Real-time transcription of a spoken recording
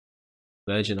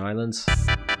Virgin Islands.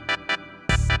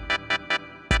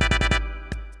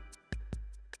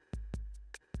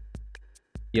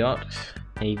 Yacht,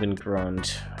 Haven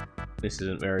Grand. This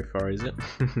isn't very far, is it?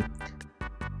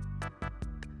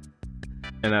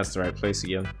 And that's the right place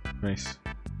again. Nice.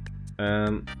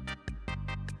 Not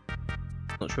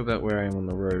sure about where I am on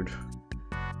the road.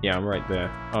 Yeah, I'm right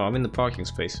there. Oh, I'm in the parking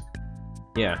space.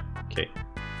 Yeah, okay.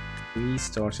 We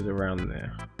started around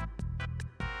there.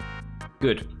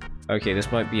 Good. Okay,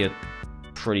 this might be a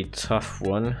pretty tough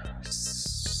one.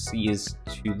 Sea is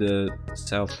to the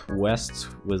southwest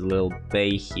with a little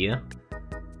bay here.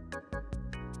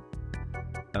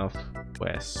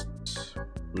 Southwest.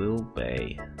 Little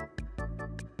bay.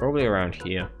 Probably around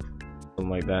here. Something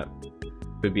like that.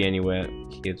 Could be anywhere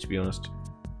here, to be honest.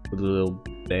 With a little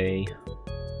bay.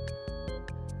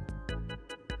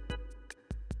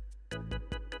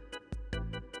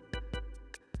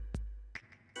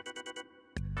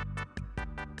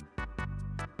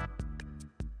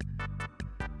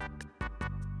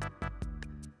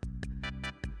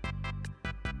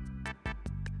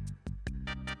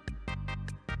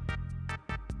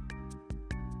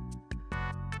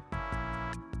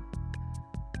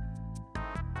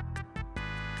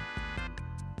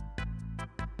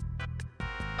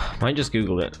 I just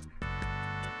googled it.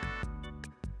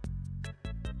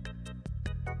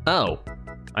 Oh!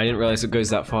 I didn't realize it goes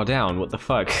that far down, what the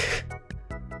fuck?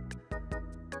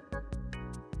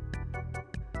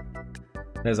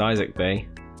 There's Isaac Bay.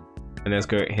 And there's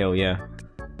Goat Hill, yeah.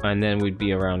 And then we'd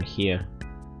be around here.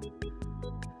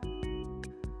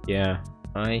 Yeah,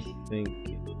 I think...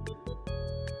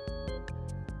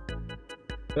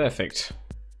 Perfect.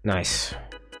 Nice.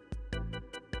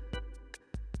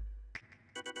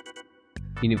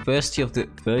 University of the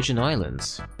Virgin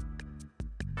Islands.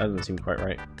 That doesn't seem quite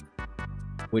right.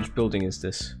 Which building is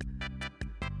this?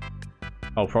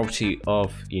 Oh, property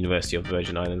of University of the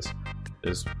Virgin Islands.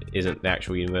 This isn't the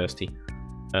actual university.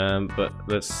 But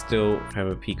let's still have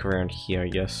a peek around here, I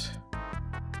guess.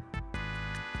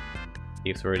 See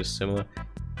if the road is similar.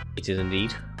 It is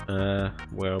indeed.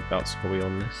 Whereabouts are we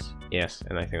on this? Yes,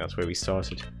 and I think that's where we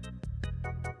started.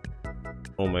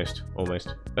 Almost.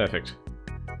 Perfect.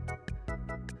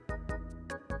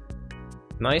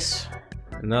 Nice.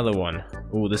 Another one.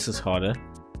 Oh, this is harder.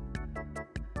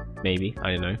 Maybe.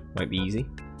 I don't know. Might be easy.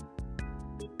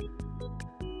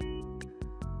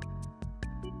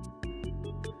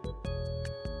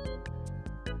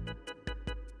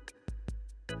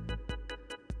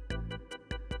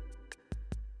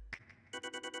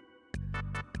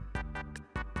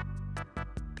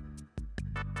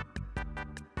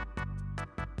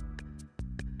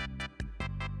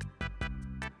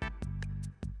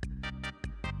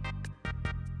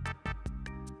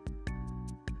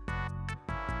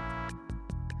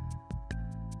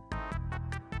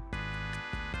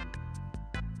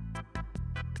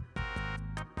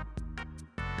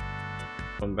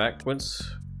 One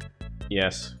backwards.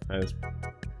 Yes, that's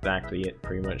exactly it,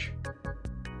 pretty much.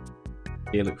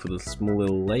 Here, look for the small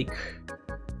little lake.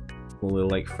 Small little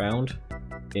lake found.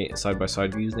 Okay, side by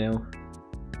side views now.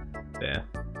 There.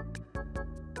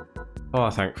 Oh,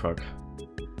 thank fuck.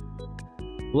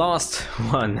 Last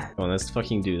one! Come on, let's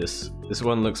fucking do this. This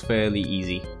one looks fairly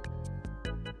easy.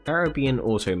 Caribbean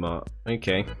Automart.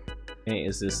 Okay. Okay,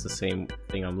 is this the same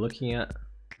thing I'm looking at?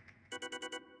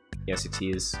 Yes, it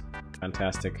is.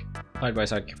 Fantastic.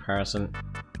 Side-by-side comparison.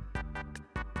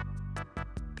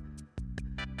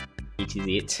 It is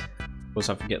it. Of course,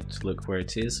 I forget to look where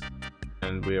it is.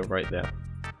 And we're right there.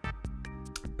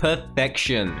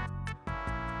 Perfection!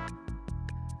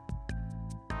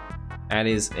 That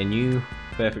is a new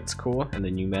perfect score and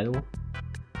a new medal.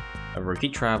 A rookie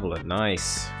traveler.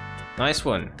 Nice. Nice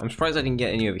one. I'm surprised I didn't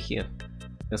get any over here.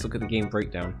 Let's look at the game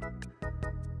breakdown.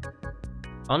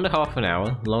 Under half an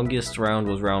hour. Longest round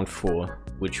was round 4,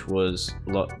 which was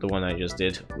the one I just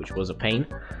did, which was a pain.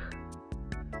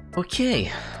 Okay.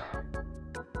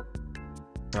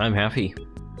 I'm happy.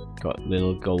 Got a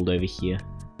little gold over here.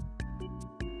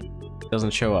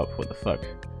 Doesn't show up. What the fuck?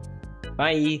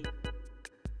 Bye!